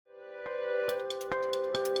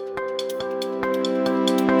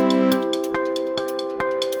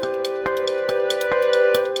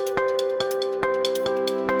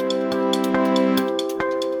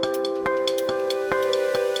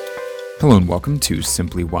Hello and welcome to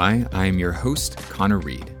Simply Why. I am your host, Connor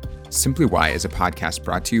Reed. Simply Why is a podcast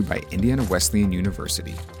brought to you by Indiana Wesleyan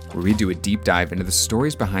University, where we do a deep dive into the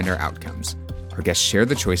stories behind our outcomes. Our guests share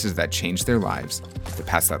the choices that changed their lives, the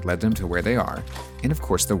paths that led them to where they are, and of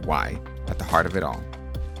course the why at the heart of it all.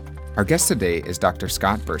 Our guest today is Dr.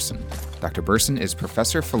 Scott Burson. Dr. Burson is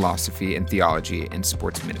Professor of Philosophy and Theology in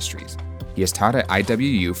Sports Ministries. He has taught at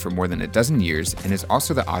IWU for more than a dozen years and is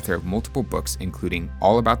also the author of multiple books, including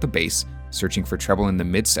All About the Bass, Searching for Trouble in the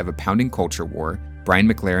Midst of a Pounding Culture War, Brian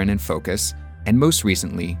McLaren in Focus, and most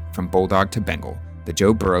recently, From Bulldog to Bengal, the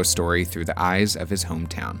Joe Burrow story through the eyes of his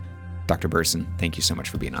hometown. Dr. Burson, thank you so much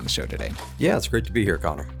for being on the show today. Yeah, it's great to be here,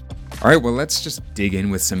 Connor. All right, well, let's just dig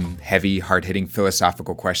in with some heavy, hard-hitting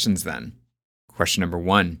philosophical questions then. Question number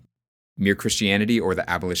one, mere Christianity or the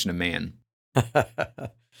abolition of man?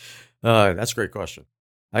 That's a great question.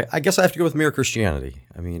 I guess I have to go with mere Christianity.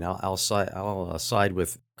 I mean, I'll side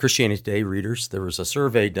with Christianity Today readers. There was a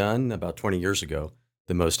survey done about 20 years ago,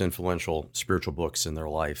 the most influential spiritual books in their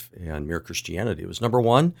life, and mere Christianity was number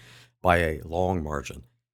one by a long margin.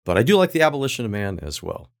 But I do like the abolition of man as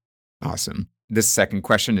well. Awesome. This second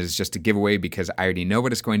question is just a giveaway because I already know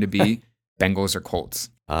what it's going to be. Bengals or Colts?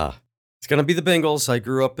 It's going to be the Bengals. I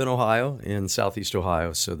grew up in Ohio, in Southeast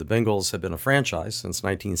Ohio, so the Bengals have been a franchise since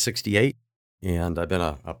 1968, and I've been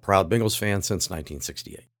a proud Bengals fan since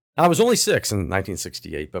 1968. I was only 6 in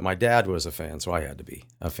 1968, but my dad was a fan, so I had to be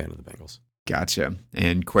a fan of the Bengals. Gotcha.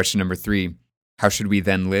 And question number 3, how should we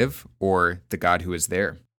then live, or the God who is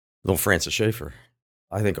there? Little Francis Schaeffer.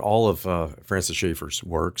 I think all of Francis Schaeffer's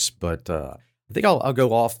works, but I think I'll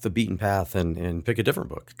go off the beaten path and pick a different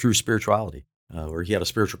book, True Spirituality. Where he had a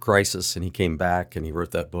spiritual crisis and he came back and he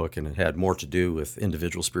wrote that book, and it had more to do with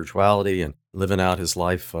individual spirituality and living out his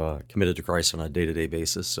life committed to Christ on a day-to-day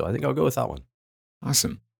basis. So I think I'll go with that one.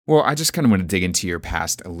 Awesome. Well, I just kind of want to dig into your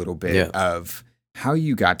past a little bit of how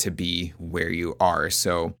you got to be where you are.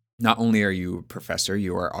 So not only are you a professor,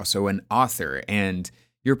 you are also an author, and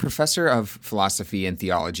you're a professor of philosophy and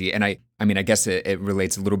theology. And I mean, I guess it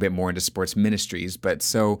relates a little bit more into sports ministries, but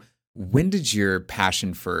so when did your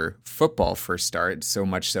passion for football first start, so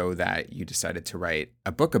much so that you decided to write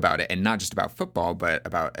a book about it, and not just about football, but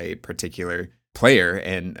about a particular player,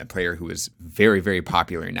 and a player who is very, very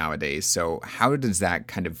popular nowadays? So how does that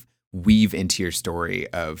kind of weave into your story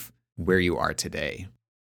of where you are today?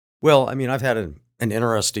 Well, I mean, I've had an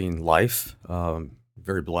interesting life,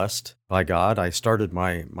 very blessed by God. I started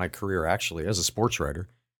my career actually as a sports writer,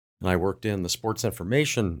 and I worked in the sports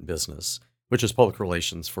information business, which is public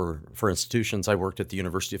relations for institutions. I worked at the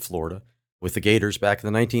University of Florida with the Gators back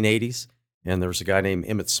in the 1980s, and there was a guy named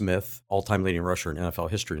Emmitt Smith, all-time leading rusher in NFL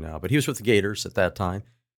history now, but he was with the Gators at that time,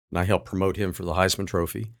 and I helped promote him for the Heisman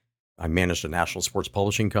Trophy. I managed a national sports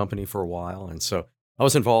publishing company for a while, and so I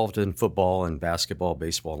was involved in football and basketball,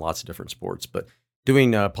 baseball, and lots of different sports, but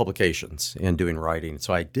doing publications and doing writing.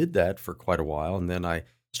 So I did that for quite a while, and then I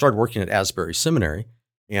started working at Asbury Seminary,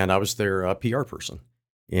 and I was their PR person.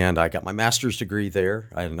 And I got my master's degree there.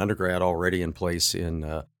 I had an undergrad already in place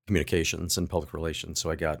in communications and public relations. So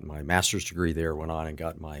I got my master's degree there, went on and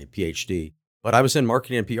got my PhD. But I was in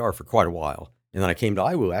marketing and PR for quite a while. And then I came to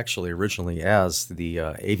IWU actually originally as the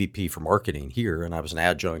AVP for marketing here. And I was an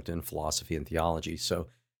adjunct in philosophy and theology. So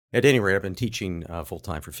at any rate, I've been teaching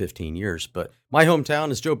full-time for 15 years. But my hometown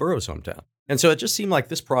is Joe Burrow's hometown. And so it just seemed like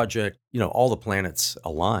this project, all the planets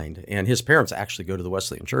aligned. And his parents actually go to the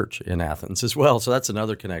Wesleyan Church in Athens as well. So that's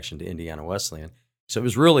another connection to Indiana Wesleyan. So it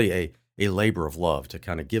was really a labor of love to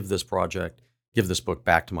kind of give this project, give this book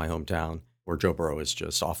back to my hometown, where Joe Burrow is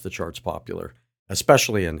just off the charts popular,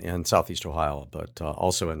 especially in Southeast Ohio, but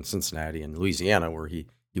also in Cincinnati and Louisiana, where he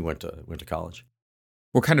went to college.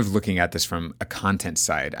 Well, kind of looking at this from a content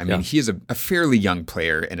side, I mean, he is a fairly young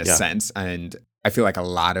player in a sense, and I feel like a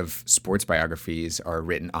lot of sports biographies are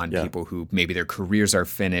written on people who maybe their careers are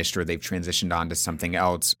finished or they've transitioned on to something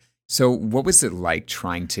else. So what was it like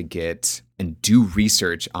trying to get and do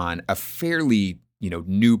research on a fairly,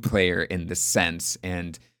 new player in the sense,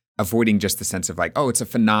 and avoiding just the sense of like, oh, it's a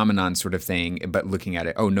phenomenon sort of thing, but looking at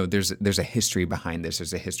it, oh no, there's a history behind this.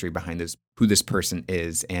 There's a history behind this, who this person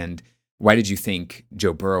is. And why did you think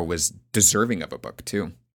Joe Burrow was deserving of a book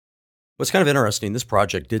too? What's kind of interesting, this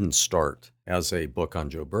project didn't start as a book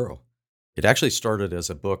on Joe Burrow. It actually started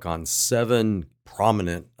as a book on 7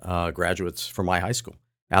 prominent graduates from my high school,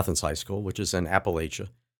 Athens High School, which is in Appalachia,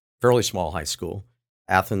 fairly small high school.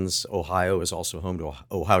 Athens, Ohio is also home to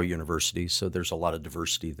Ohio University, so there's a lot of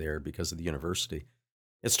diversity there because of the university.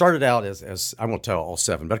 It started out as I won't tell all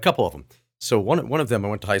 7, but a couple of them. So one of them, I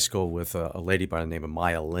went to high school with a lady by the name of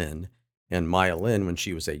Maya Lynn, And Maya Lin, when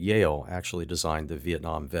she was at Yale, actually designed the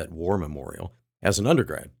Vietnam Vet War Memorial as an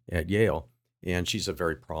undergrad at Yale. And she's a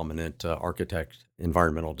very prominent architect,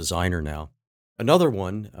 environmental designer now. Another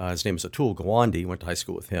one, his name is Atul Gawande, went to high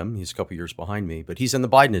school with him. He's a couple years behind me, but he's in the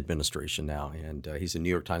Biden administration now. And he's a New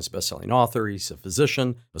York Times bestselling author. He's a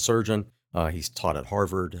physician, a surgeon. He's taught at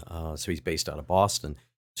Harvard, so he's based out of Boston.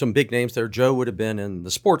 Some big names there. Joe would have been in the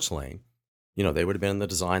sports lane. They would have been in the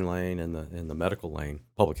design lane and the medical lane,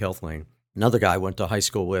 public health lane. Another guy I went to high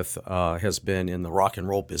school with has been in the rock and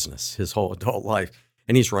roll business his whole adult life,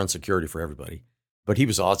 and he's run security for everybody. But he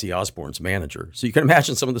was Ozzy Osbourne's manager. So you can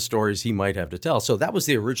imagine some of the stories he might have to tell. So that was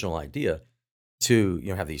the original idea, to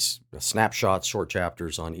have these snapshots, short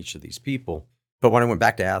chapters on each of these people. But when I went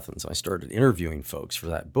back to Athens, I started interviewing folks for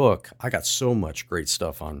that book. I got so much great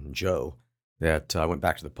stuff on Joe that I went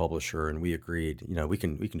back to the publisher and we agreed, we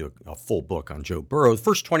can do a full book on Joe Burrow, the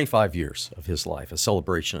first 25 years of his life, a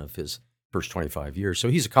celebration of his first 25 years. So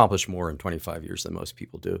he's accomplished more in 25 years than most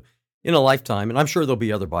people do in a lifetime. And I'm sure there'll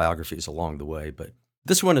be other biographies along the way, but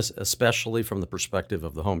this one is especially from the perspective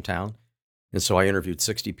of the hometown. And so I interviewed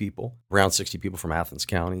around 60 people from Athens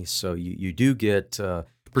County. So you do get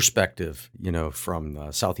perspective,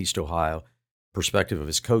 from Southeast Ohio, perspective of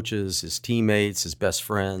his coaches, his teammates, his best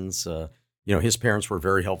friends. His parents were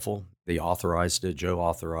very helpful. They authorized it. Joe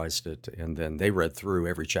authorized it. And then they read through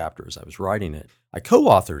every chapter as I was writing it. I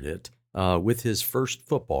co-authored it with his first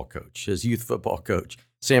football coach, his youth football coach,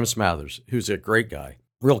 Sam Smathers, who's a great guy,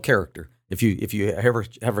 real character. If you ever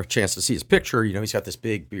have a chance to see his picture, he's got this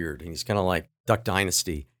big beard and he's kind of like Duck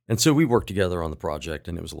Dynasty. And so we worked together on the project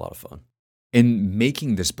and it was a lot of fun. In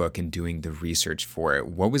making this book and doing the research for it,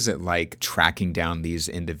 what was it like tracking down these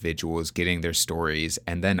individuals, getting their stories,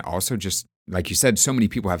 and then also just, like you said, so many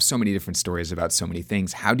people have so many different stories about so many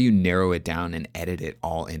things. How do you narrow it down and edit it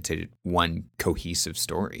all into one cohesive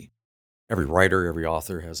story? Every writer, every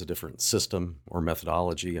author has a different system or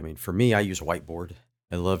methodology. I mean, for me, I use a whiteboard.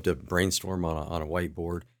 I love to brainstorm on a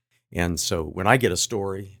whiteboard. And so when I get a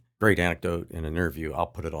story, great anecdote in an interview, I'll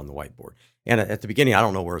put it on the whiteboard. And at the beginning, I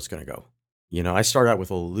don't know where it's going to go. I start out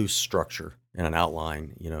with a loose structure and an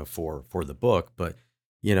outline, for the book, but,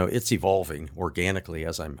 it's evolving organically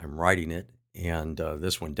as I'm writing it. And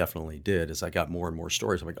this one definitely did. As I got more and more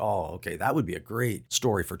stories, I'm like, oh, okay, that would be a great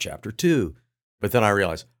story for chapter 2. But then I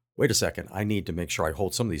realized, wait a second, I need to make sure I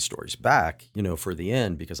hold some of these stories back, for the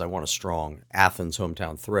end, because I want a strong Athens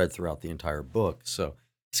hometown thread throughout the entire book. So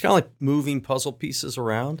it's kind of like moving puzzle pieces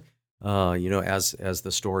around, as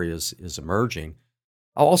the story is emerging.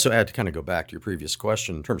 I'll also add, to kind of go back to your previous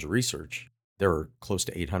question, in terms of research, there are close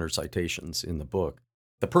to 800 citations in the book.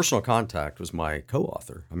 The personal contact was my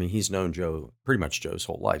co-author. I mean, he's known Joe, pretty much Joe's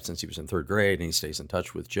whole life since he was in third grade, and he stays in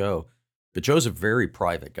touch with Joe. But Joe's a very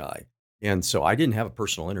private guy. And so I didn't have a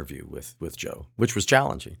personal interview with Joe, which was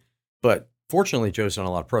challenging. But fortunately, Joe's done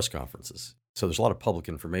a lot of press conferences. So there's a lot of public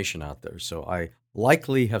information out there. So I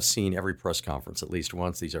likely have seen every press conference at least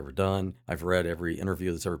once he's ever done. I've read every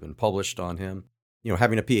interview that's ever been published on him.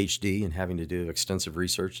 Having a PhD and having to do extensive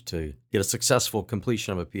research to get a successful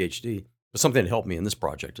completion of a PhD was something that helped me in this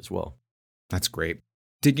project as well. That's great.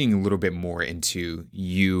 Digging a little bit more into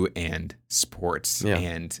you and sports,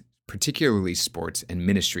 and particularly sports and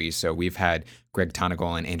ministry. So we've had Greg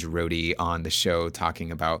Tonigal and Andrew Rohde on the show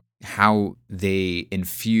talking about how they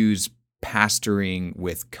infuse pastoring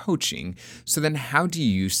with coaching. So then how do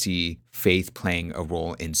you see faith playing a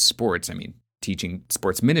role in sports? I mean, teaching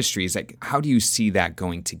sports ministries, like how do you see that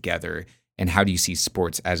going together? And how do you see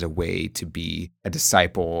sports as a way to be a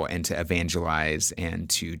disciple and to evangelize and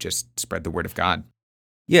to just spread the word of God?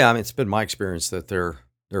 Yeah, I mean, it's been my experience that there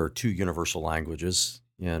are two universal languages,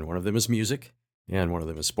 and one of them is music and one of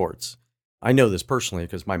them is sports. I know this personally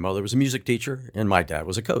because my mother was a music teacher and my dad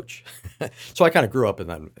was a coach. So I kind of grew up in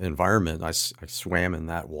that environment. I swam in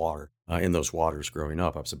that water. In those waters growing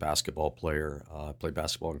up. I was a basketball player, played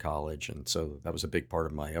basketball in college, and so that was a big part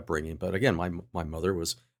of my upbringing. But again, my mother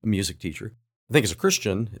was a music teacher. I think as a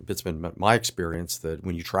Christian, it's been my experience that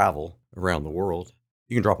when you travel around the world,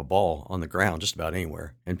 you can drop a ball on the ground just about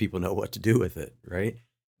anywhere, and people know what to do with it, right?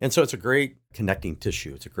 And so it's a great connecting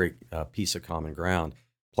tissue. It's a great piece of common ground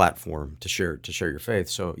platform to share your faith.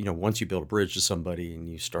 So, once you build a bridge to somebody and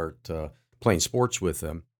you start playing sports with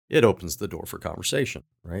them, it opens the door for conversation,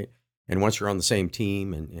 right? And once you're on the same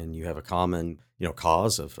team and you have a common,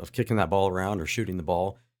 cause of kicking that ball around or shooting the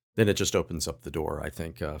ball, then it just opens up the door, I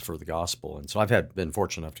think, for the gospel. And so I've been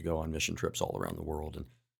fortunate enough to go on mission trips all around the world, and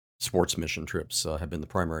sports mission trips have been the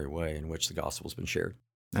primary way in which the gospel has been shared.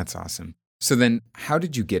 That's awesome. So then how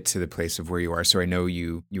did you get to the place of where you are? So I know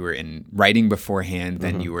you were in writing beforehand,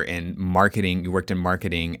 then you were in marketing, you worked in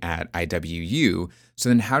marketing at IWU. So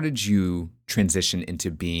then how did you transition into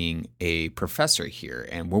being a professor here?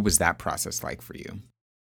 And what was that process like for you?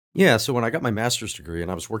 Yeah, so when I got my master's degree and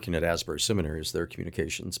I was working at Asbury Seminary as their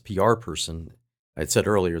communications PR person, I had said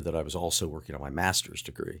earlier that I was also working on my master's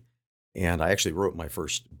degree. And I actually wrote my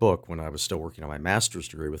first book when I was still working on my master's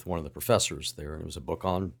degree with one of the professors there. And it was a book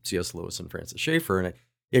on C.S. Lewis and Francis Schaeffer. And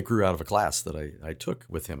it grew out of a class that I took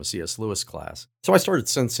with him, a C.S. Lewis class. So I started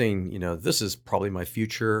sensing, this is probably my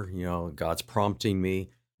future. God's prompting me.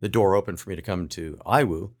 The door opened for me to come to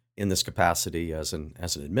IWU in this capacity as an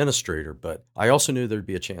administrator. But I also knew there'd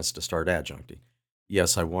be a chance to start adjuncting.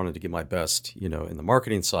 Yes, I wanted to give my best, in the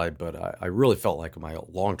marketing side, but I really felt like my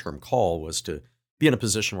long-term call was to be in a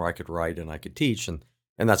position where I could write and I could teach, and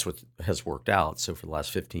that's what has worked out. So for the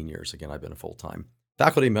last 15 years, again, I've been a full-time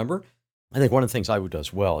faculty member. I think one of the things IWU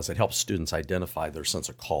does well is it helps students identify their sense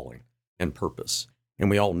of calling and purpose.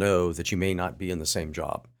 And we all know that you may not be in the same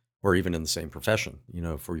job or even in the same profession,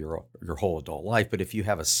 for your whole adult life. But if you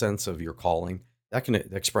have a sense of your calling, that can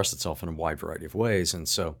express itself in a wide variety of ways. And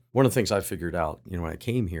so one of the things I figured out, when I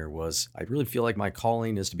came here was I really feel like my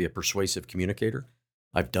calling is to be a persuasive communicator.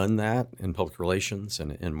 I've done that in public relations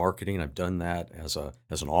and in marketing. I've done that as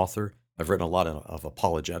an author. I've written a lot of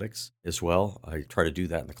apologetics as well. I try to do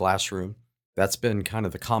that in the classroom. That's been kind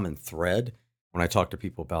of the common thread when I talk to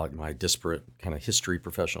people about my disparate kind of history,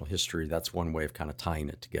 professional history. That's one way of kind of tying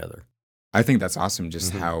it together. I think that's awesome,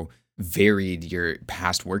 just how varied your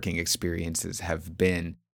past working experiences have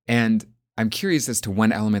been. And I'm curious as to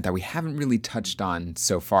one element that we haven't really touched on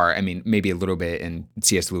so far. I mean, maybe a little bit in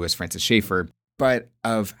C.S. Lewis, Francis Schaeffer, but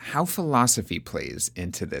of how philosophy plays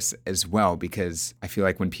into this as well, because I feel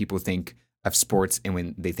like when people think of sports and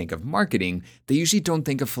when they think of marketing, they usually don't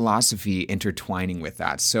think of philosophy intertwining with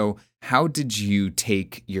that. So how did you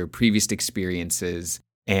take your previous experiences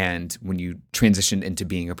and when you transitioned into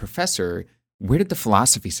being a professor, where did the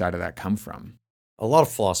philosophy side of that come from? A lot of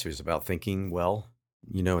philosophy is about thinking well,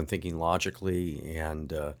 and thinking logically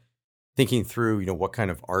and thinking through, what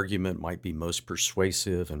kind of argument might be most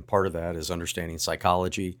persuasive. And part of that is understanding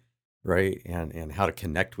psychology, right? And how to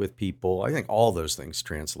connect with people. I think all those things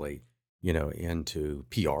translate, into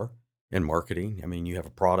PR and marketing. I mean, you have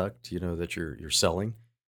a product, that you're selling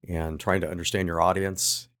and trying to understand your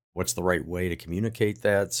audience. What's the right way to communicate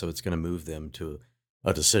that? So it's going to move them to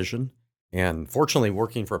a decision. And fortunately,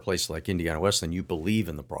 working for a place like Indiana Wesleyan, you believe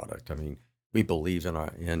in the product. I mean, we believe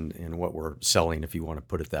in what we're selling, if you want to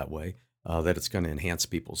put it that way, that it's going to enhance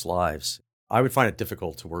people's lives. I would find it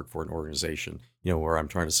difficult to work for an organization, where I'm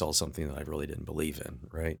trying to sell something that I really didn't believe in,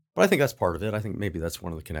 right? But I think that's part of it. I think maybe that's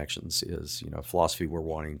one of the connections is, philosophy, we're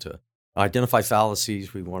wanting to identify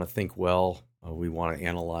fallacies. We want to think well. We want to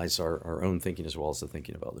analyze our own thinking as well as the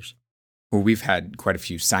thinking of others. Well, we've had quite a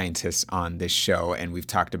few scientists on this show, and we've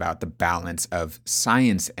talked about the balance of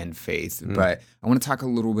science and faith. But I want to talk a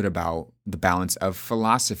little bit about the balance of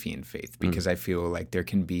philosophy and faith, because I feel like there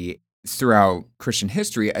can be, throughout Christian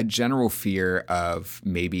history, a general fear of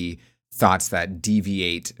maybe thoughts that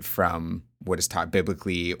deviate from what is taught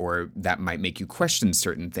biblically or that might make you question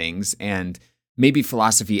certain things. And maybe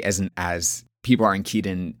philosophy isn't as, people aren't keyed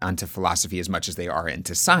in onto philosophy as much as they are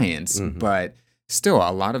into science, but still,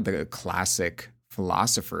 a lot of the classic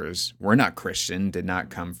philosophers were not Christian, did not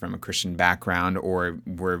come from a Christian background, or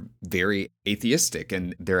were very atheistic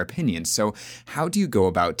in their opinions. So how do you go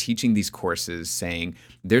about teaching these courses saying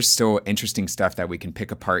there's still interesting stuff that we can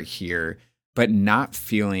pick apart here, but not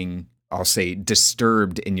feeling, I'll say,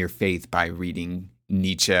 disturbed in your faith by reading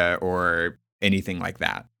Nietzsche or anything like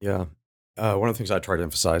that? Yeah. One of the things I try to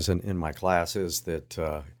emphasize in my class is that,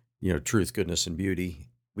 truth, goodness, and beauty,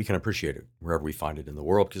 we can appreciate it wherever we find it in the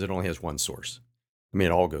world because it only has one source. I mean,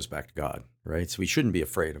 it all goes back to God, right? So we shouldn't be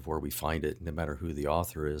afraid of where we find it, no matter who the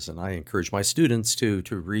author is. And I encourage my students to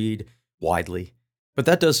read widely, but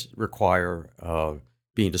that does require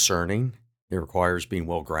being discerning. It requires being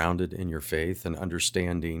well-grounded in your faith and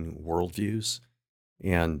understanding worldviews.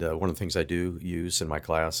 And one of the things I do use in my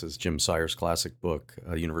class is Jim Sire's classic book,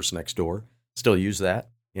 Universe Next Door. Still use that.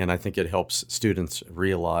 And I think it helps students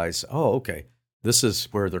realize, oh, okay, this is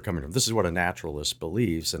where they're coming from. This is what a naturalist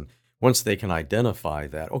believes. And once they can identify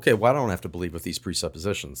that, okay, well, I don't have to believe with these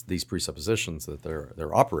presuppositions that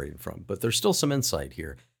they're operating from, but there's still some insight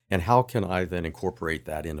here. And how can I then incorporate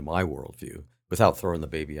that into my worldview without throwing the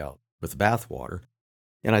baby out with the bathwater?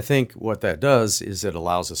 And I think what that does is it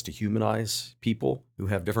allows us to humanize people who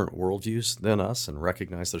have different worldviews than us and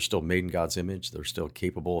recognize they're still made in God's image. They're still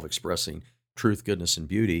capable of expressing truth, goodness, and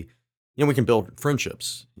beauty. we can build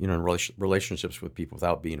friendships, and relationships with people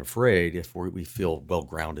without being afraid if we feel well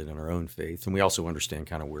grounded in our own faith, and we also understand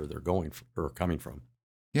kind of where they're going or coming from.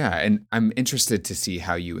 Yeah, and I'm interested to see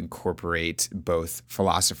how you incorporate both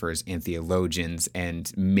philosophers and theologians and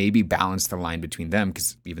maybe balance the line between them,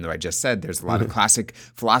 because even though I just said there's a lot of classic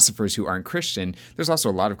philosophers who aren't Christian, there's also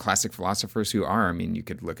a lot of classic philosophers who are. I mean, you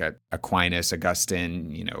could look at Aquinas,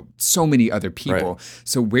 Augustine, so many other people. Right.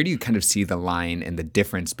 So where do you kind of see the line and the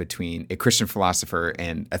difference between a Christian philosopher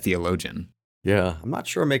and a theologian? Yeah, I'm not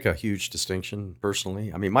sure I make a huge distinction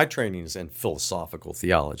personally. I mean, my training is in philosophical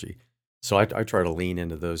theology. So I try to lean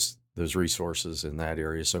into those resources in that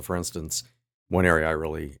area. So for instance, one area I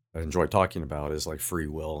really enjoy talking about is like free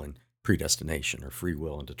will and predestination, or free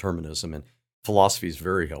will and determinism. And philosophy is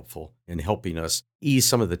very helpful in helping us ease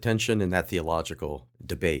some of the tension in that theological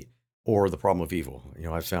debate, or the problem of evil.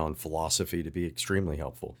 I found philosophy to be extremely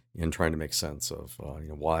helpful in trying to make sense of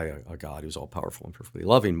why a God who's all powerful and perfectly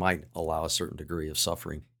loving might allow a certain degree of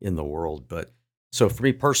suffering in the world. So for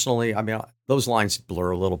me personally, I mean, those lines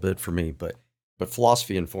blur a little bit for me, but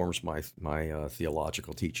philosophy informs my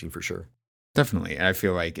theological teaching for sure. Definitely. And I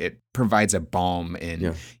feel like it provides a balm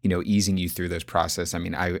in, easing you through this process. I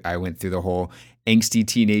mean, I went through the whole angsty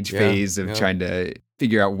teenage phase of trying to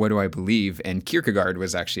figure out what do I believe. And Kierkegaard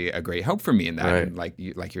was actually a great help for me in that. Right. And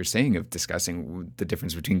like you're saying, of discussing the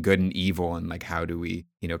difference between good and evil, and like how do we,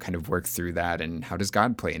 kind of work through that, and how does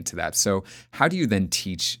God play into that? So how do you then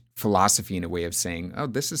teach philosophy in a way of saying, oh,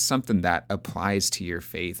 this is something that applies to your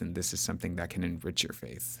faith, and this is something that can enrich your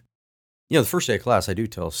faith? The first day of class, I do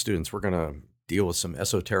tell students we're going to deal with some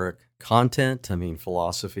esoteric content. I mean,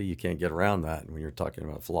 philosophy, you can't get around that when you're talking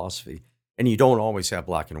about philosophy. And you don't always have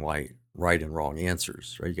black and white, right and wrong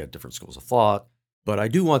answers, right? You got different schools of thought. But I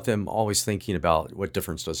do want them always thinking about what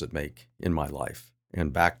difference does it make in my life?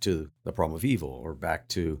 And back to the problem of evil, or back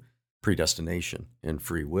to predestination and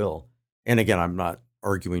free will. And again, I'm not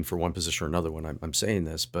arguing for one position or another when I'm saying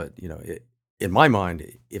this, but in my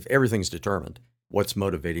mind, if everything's determined, what's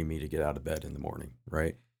motivating me to get out of bed in the morning,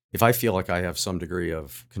 right? If I feel like I have some degree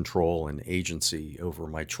of control and agency over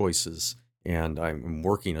my choices, and I'm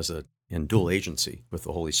working in dual agency with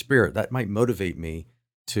the Holy Spirit, that might motivate me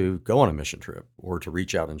to go on a mission trip, or to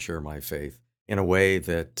reach out and share my faith in a way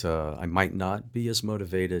that I might not be as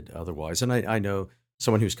motivated otherwise. And I know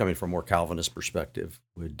someone who's coming from a more Calvinist perspective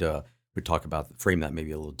would frame that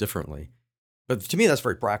maybe a little differently. But to me, that's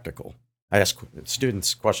very practical. I ask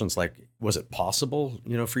students questions like, was it possible,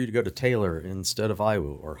 for you to go to Taylor instead of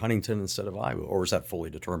Iowa, or Huntington instead of Iowa, or was that fully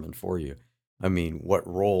determined for you? I mean, what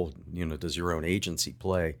role, does your own agency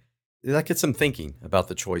play? That gets them thinking about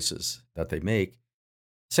the choices that they make.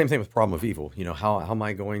 Same thing with problem of evil. How am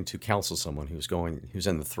I going to counsel someone who's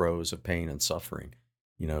in the throes of pain and suffering?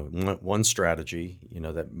 One strategy,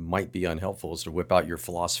 that might be unhelpful is to whip out your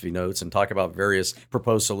philosophy notes and talk about various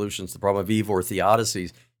proposed solutions to the problem of evil or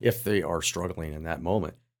theodicies if they are struggling in that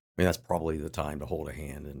moment. I mean, that's probably the time to hold a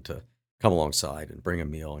hand and to come alongside and bring a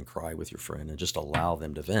meal and cry with your friend and just allow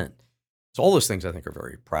them to vent. So all those things I think are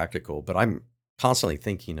very practical, but I'm constantly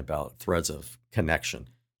thinking about threads of connection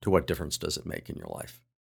to what difference does it make in your life.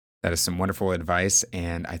 That is some wonderful advice,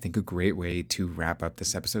 and I think a great way to wrap up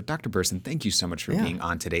this episode. Dr. Burson, thank you so much for being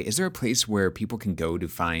on today. Is there a place where people can go to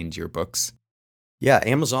find your books? Yeah,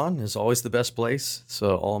 Amazon is always the best place.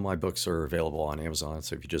 So all of my books are available on Amazon.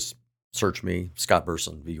 So if you just search me, Scott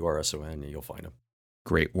Burson, Burson, you'll find them.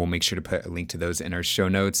 Great. We'll make sure to put a link to those in our show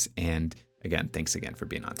notes. And again, thanks again for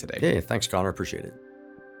being on today. Yeah, thanks, Connor. Appreciate it.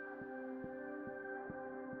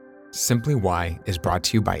 Simply Why is brought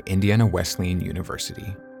to you by Indiana Wesleyan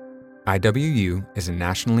University. IWU is a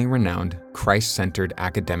nationally renowned, Christ-centered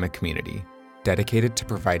academic community dedicated to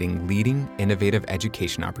providing leading, innovative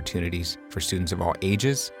education opportunities for students of all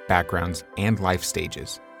ages, backgrounds, and life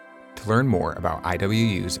stages. To learn more about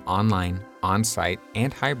IWU's online, on-site,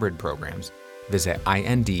 and hybrid programs, visit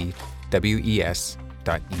indwes.edu.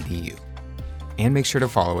 And make sure to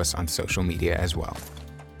follow us on social media as well.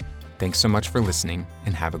 Thanks so much for listening,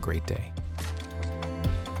 and have a great day.